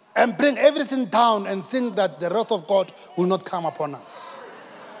and bring everything down and think that the wrath of God will not come upon us.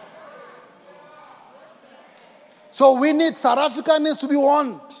 So we need, South Africa needs to be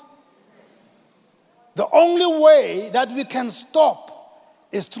warned. The only way that we can stop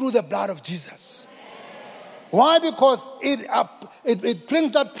is through the blood of Jesus. Why? Because it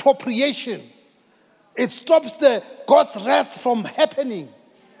brings that propitiation. It stops God's wrath from happening,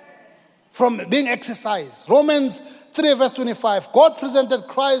 from being exercised. Romans 3 verse 25. God presented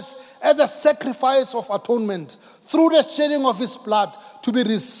Christ as a sacrifice of atonement through the shedding of his blood to be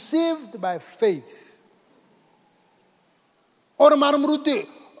received by faith. Or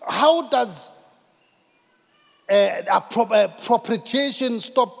how does propitiation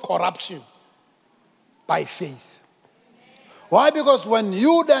stop corruption? By faith. Why? Because when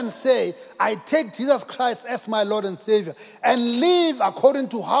you then say, I take Jesus Christ as my Lord and Savior and live according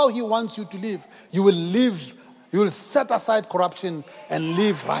to how he wants you to live, you will set aside corruption and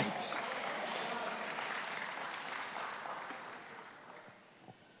live right.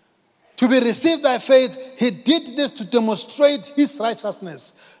 To be received by faith, he did this to demonstrate his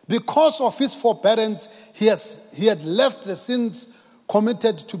righteousness. Because of his forbearance, he had left the sins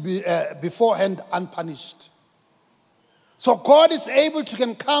committed to be beforehand unpunished. So God is able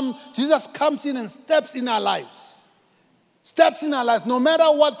to come, Jesus comes in and steps in our lives. Steps in our lives, no matter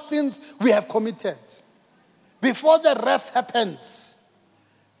what sins we have committed. Before the wrath happens.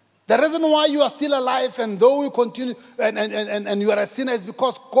 The reason why you are still alive and though you continue and you are a sinner is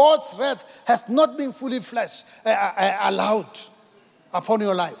because God's wrath has not been fully allowed upon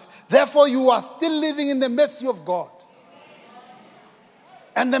your life. Therefore, you are still living in the mercy of God.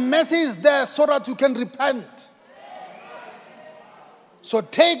 And the mercy is there so that you can repent. So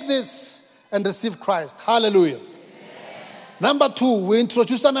take this and receive Christ. Hallelujah. Amen. Number 2, we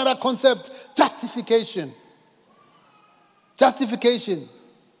introduce another concept, justification. Justification.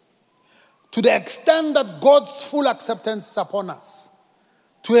 To the extent that God's full acceptance is upon us.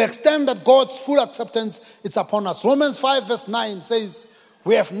 To the extent that God's full acceptance is upon us. Romans 5 verse 9 says,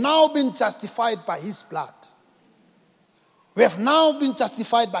 we have now been justified by his blood. We have now been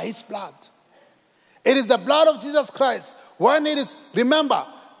justified by his blood. It is the blood of Jesus Christ. When it is, remember,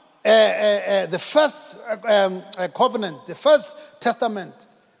 the first covenant, the first testament,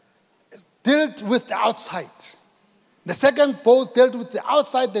 dealt with the outside. The second both dealt with the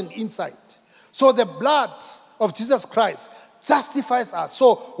outside and inside. So the blood of Jesus Christ justifies us.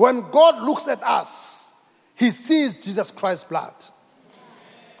 So when God looks at us, he sees Jesus Christ's blood.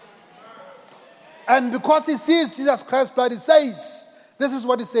 And because he sees Jesus Christ's blood, he says, this is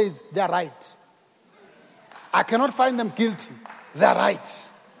what he says, they are right. I cannot find them guilty. They are right.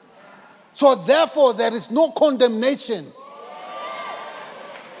 So therefore, there is no condemnation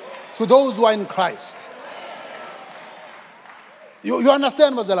to those who are in Christ. You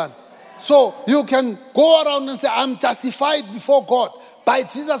understand, Mazalan? So you can go around and say, I'm justified before God by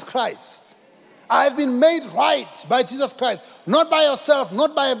Jesus Christ. I have been made right by Jesus Christ. Not by yourself,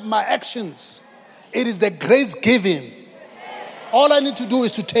 not by my actions. It is the grace given. All I need to do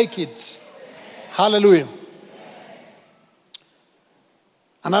is to take it. Hallelujah.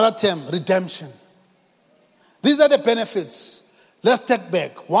 Another term, redemption. These are the benefits. Let's take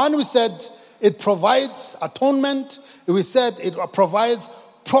back. One, we said it provides atonement. We said it provides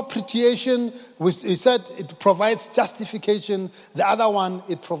propitiation. We said it provides justification. The other one,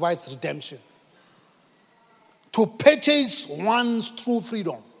 it provides redemption. To purchase one's true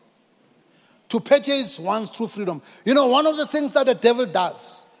freedom. To purchase one's true freedom. You know, one of the things that the devil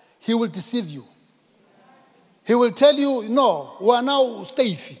does, he will deceive you. He will tell you, no, we are now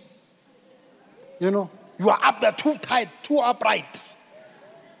stafy. You know, you are up there too tight, too upright,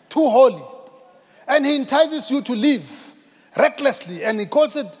 too holy. And he entices you to live recklessly, and he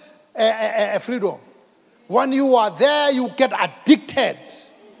calls it a freedom. When you are there, you get addicted,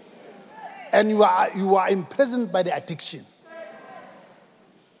 and you are imprisoned by the addiction.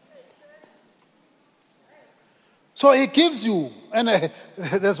 So he gives you, and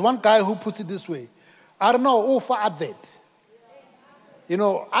there's one guy who puts it this way. I don't know, for advert. You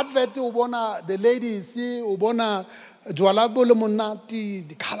know, advert, the lady, see, Juala bole monati,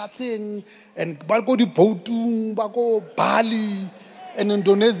 the Kalating, and Bago di Potung, Bago Bali, and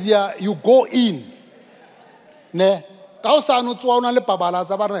Indonesia, you go in. Ne? Kausa no tuana le pabala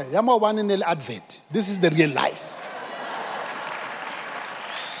sabare, yama one in the advert. This is the real life.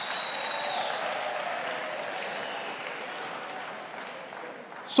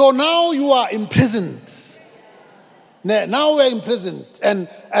 So now you are imprisoned. Now we are imprisoned, and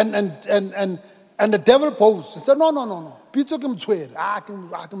the devil posed. He said, no. Pitso can swear. I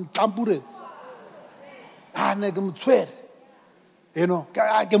can tamper it. I can swear. You know.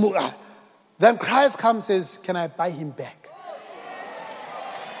 Then Christ comes and says, can I buy him back?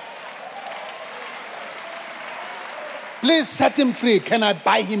 Please set him free. Can I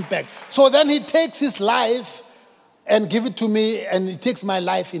buy him back? So then he takes his life and give it to me, and he takes my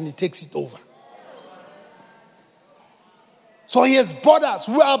life and he takes it over. So he has bought us.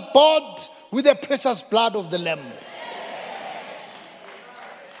 We are bought with the precious blood of the Lamb.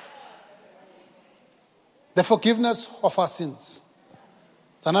 The forgiveness of our sins.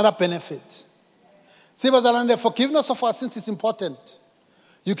 It's another benefit. See, the forgiveness of our sins is important.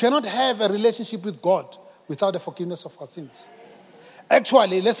 You cannot have a relationship with God without the forgiveness of our sins.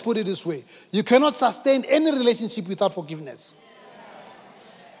 Actually, let's put it this way. You cannot sustain any relationship without forgiveness.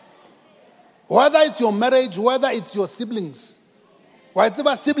 Whether it's your marriage, whether it's your siblings. Why it's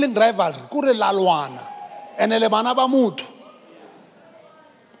about sibling rivalry. Kure lalwana. And elebana ba mutu.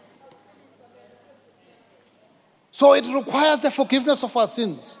 So it requires the forgiveness of our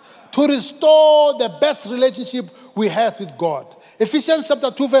sins to restore the best relationship we have with God. Ephesians chapter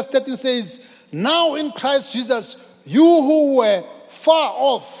 2 verse 13 says, now in Christ Jesus, you who were far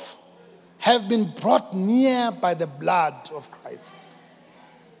off have been brought near by the blood of Christ.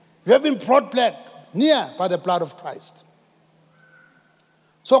 You have been brought near by the blood of Christ.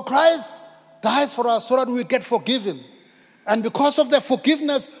 So Christ dies for us so that we get forgiven. And because of the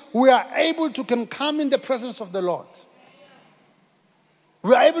forgiveness, we are able to can come in the presence of the Lord.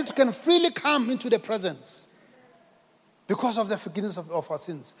 We are able to can freely come into the presence because of the forgiveness of our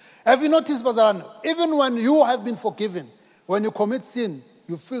sins. Have you noticed, Bazaran, even when you have been forgiven, when you commit sin,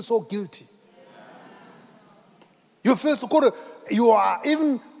 you feel so guilty. You feel so good. You are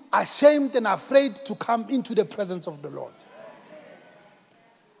even ashamed and afraid to come into the presence of the Lord.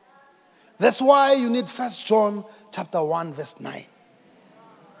 That's why you need 1 John chapter 1 verse 9.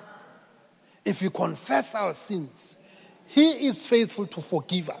 If we confess our sins, he is faithful to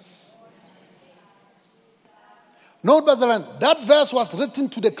forgive us. Note, Bazaran, that verse was written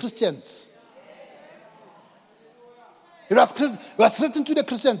to the Christians. It was written to the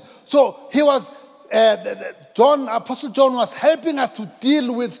Christians. So he was, Apostle John was helping us to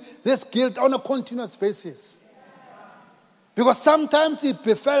deal with this guilt on a continuous basis. Because sometimes it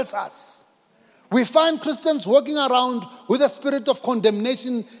befalls us. We find Christians walking around with a spirit of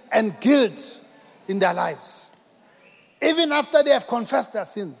condemnation and guilt in their lives, even after they have confessed their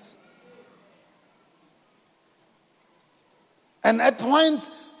sins. And at points,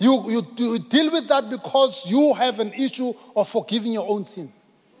 you deal with that because you have an issue of forgiving your own sin.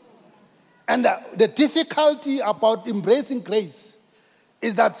 And the difficulty about embracing grace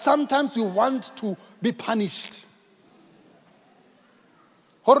is that sometimes you want to be punished.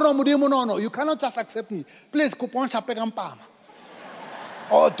 No, you cannot just accept me. Please,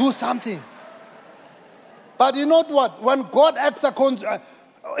 or do something. But you know what? When God acts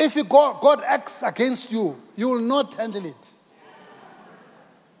if God acts against you, you will not handle it.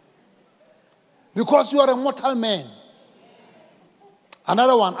 Because you are a mortal man.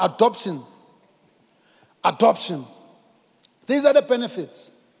 Another one, adoption. Adoption. These are the benefits.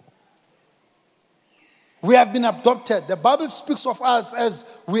 We have been adopted. The Bible speaks of us as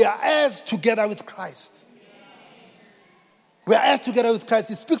we are heirs together with Christ. We are heirs together with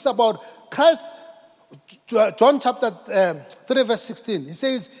Christ. It speaks about Christ. John chapter 3 verse 16. He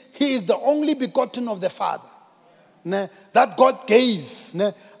says, He is the only begotten of the Father. That God gave.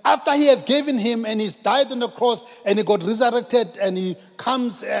 After He have given Him and He's died on the cross and He got resurrected and He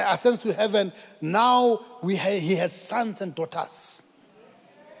comes, ascends to heaven, now He has sons and daughters.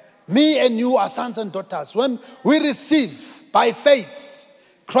 Me and you are sons and daughters. When we receive by faith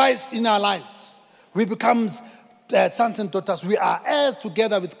Christ in our lives, we become sons and daughters. We are heirs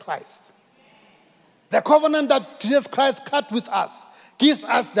together with Christ. The covenant that Jesus Christ cut with us gives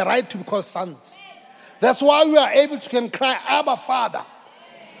us the right to be called sons. That's why we are able to can cry, Abba, Father.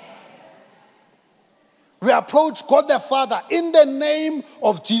 We approach God the Father in the name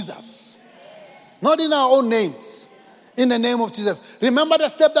of Jesus. Not in our own names. In the name of Jesus. Remember the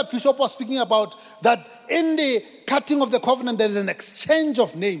step that Bishop was speaking about, that in the cutting of the covenant, there is an exchange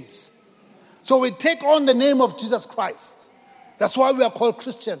of names. So we take on the name of Jesus Christ. That's why we are called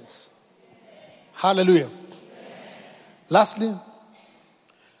Christians. Hallelujah. Lastly,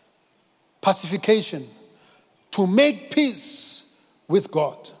 pacification. To make peace with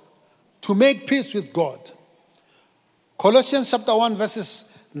God. To make peace with God. Colossians chapter 1 verses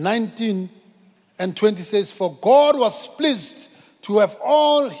 19 and 20 says, For God was pleased to have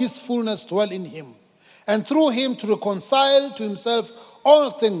all His fullness dwell in Him, and through Him to reconcile to Himself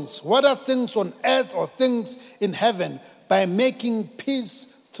all things, whether things on earth or things in heaven, by making peace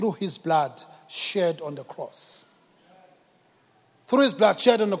through His blood shed on the cross. Through His blood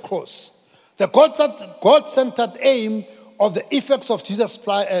shed on the cross. The God-centered aim of the effects of Jesus'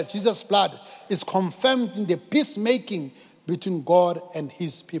 blood is confirmed in the peacemaking between God and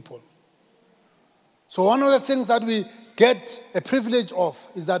His people. So one of the things that we get a privilege of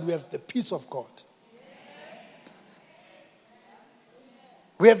is that we have the peace of God.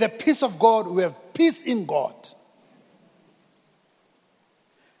 We have the peace of God. We have peace in God.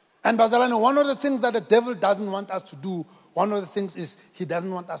 And Bazalano, one of the things that the devil doesn't want us to do, one of the things is he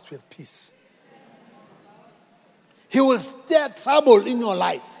doesn't want us to have peace. He will stir trouble in your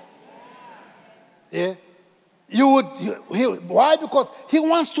life. Yeah? Why? Because he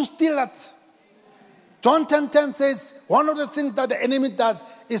wants to steal that. John 10:10 says, one of the things that the enemy does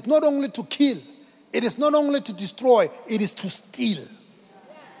is not only to kill, it is not only to destroy, it is to steal.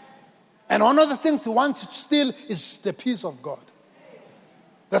 And one of the things he wants to steal is the peace of God.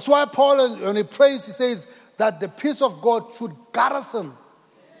 That's why Paul, when he prays, he says that the peace of God should garrison,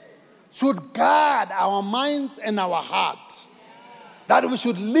 should guard our minds and our heart. That we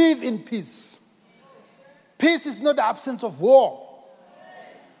should live in peace. Peace is not the absence of war.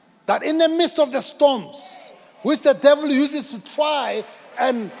 That in the midst of the storms, which the devil uses to try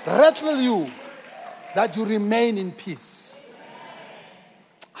and rattle you, that you remain in peace.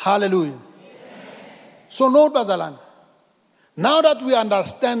 Hallelujah. So note, Bazalan, now that we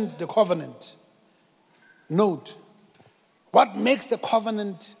understand the covenant, note, what makes the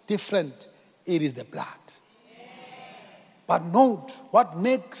covenant different? It is the blood. But note, what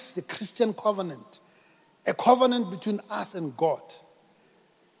makes the Christian covenant a covenant between us and God?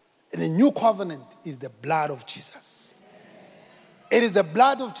 And the new covenant is the blood of Jesus. It is the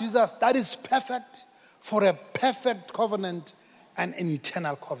blood of Jesus that is perfect for a perfect covenant and an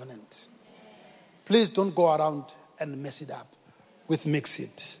eternal covenant. Please don't go around and mess it up with mix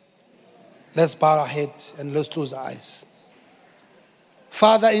it. Let's bow our head and let's close our eyes.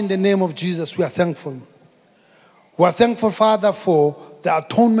 Father, in the name of Jesus, we are thankful. We are thankful, Father, for the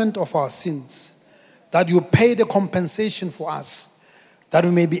atonement of our sins, that you paid the compensation for us, that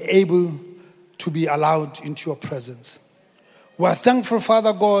we may be able to be allowed into your presence. We are thankful,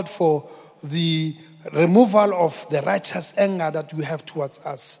 Father God, for the removal of the righteous anger that you have towards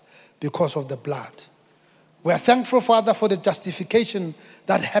us because of the blood. We are thankful, Father, for the justification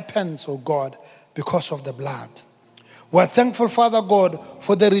that happens, oh God, because of the blood. We are thankful, Father God,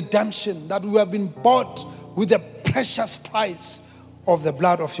 for the redemption that we have been bought with the precious price of the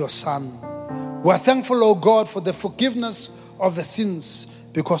blood of your Son. We are thankful, oh God, for the forgiveness of the sins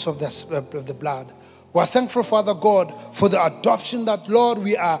because of the blood. We are thankful, Father God, for the adoption that, Lord,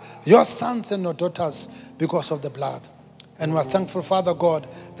 we are your sons and your daughters because of the blood. And we are thankful, Father God,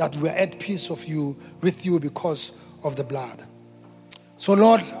 that we are at peace with you because of the blood. So,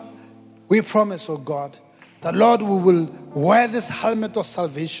 Lord, we promise, oh God, that, Lord, we will wear this helmet of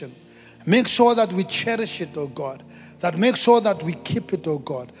salvation. Make sure that we cherish it, oh God. That make sure that we keep it, oh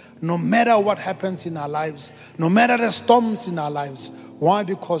God, no matter what happens in our lives, no matter the storms in our lives. Why?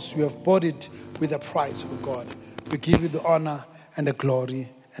 Because you have bought it with a price, oh God. We give you the honor and the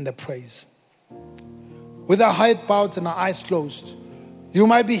glory and the praise. With our head bowed and our eyes closed, you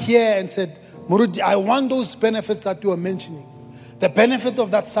might be here and said, Muruti, I want those benefits that you are mentioning. The benefit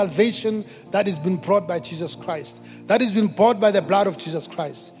of that salvation that has been brought by Jesus Christ, that has been bought by the blood of Jesus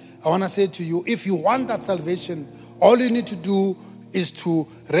Christ. I want to say to you, if you want that salvation, all you need to do is to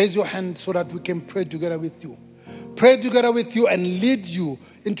raise your hand so that we can pray together with you. Pray together with you and lead you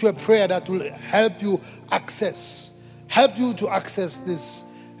into a prayer that will help you to access this.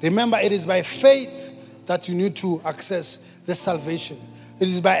 Remember, it is by faith that you need to access this salvation. It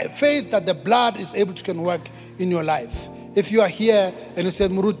is by faith that the blood is able to can work in your life. If you are here and you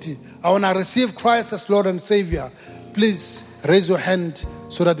said, Muruti, I want to receive Christ as Lord and Savior, please raise your hand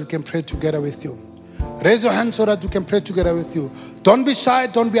so that we can pray together with you. Raise your hand so that we can pray together with you. Don't be shy,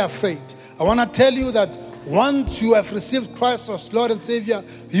 don't be afraid. I want to tell you that once you have received Christ as Lord and Savior,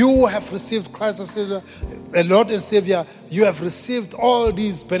 you have received Christ as Lord and Savior, you have received all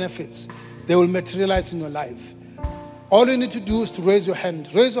these benefits. They will materialize in your life. All you need to do is to raise your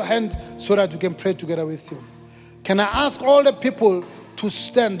hand. Raise your hand so that we can pray together with you. Can I ask all the people to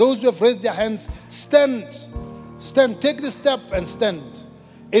stand? Those who have raised their hands, stand. Stand. Take this step and stand.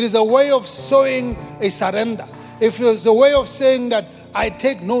 It is a way of showing a surrender. If it's a way of saying that I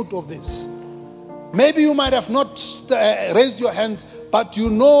take note of this. Maybe you might have not raised your hand, but you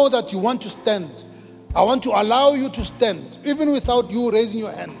know that you want to stand. I want to allow you to stand, even without you raising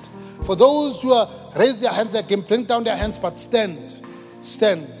your hand. For those who are raised their hands, they can bring down their hands, but stand.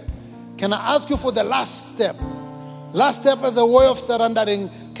 Stand. Can I ask you for the last step? Last step as a way of surrendering.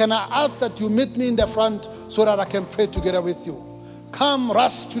 Can I ask that you meet me in the front so that I can pray together with you? Come,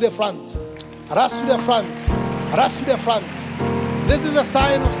 rush to the front. Rush to the front. Rush to the front. This is a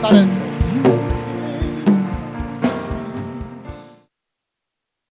sign of surrender.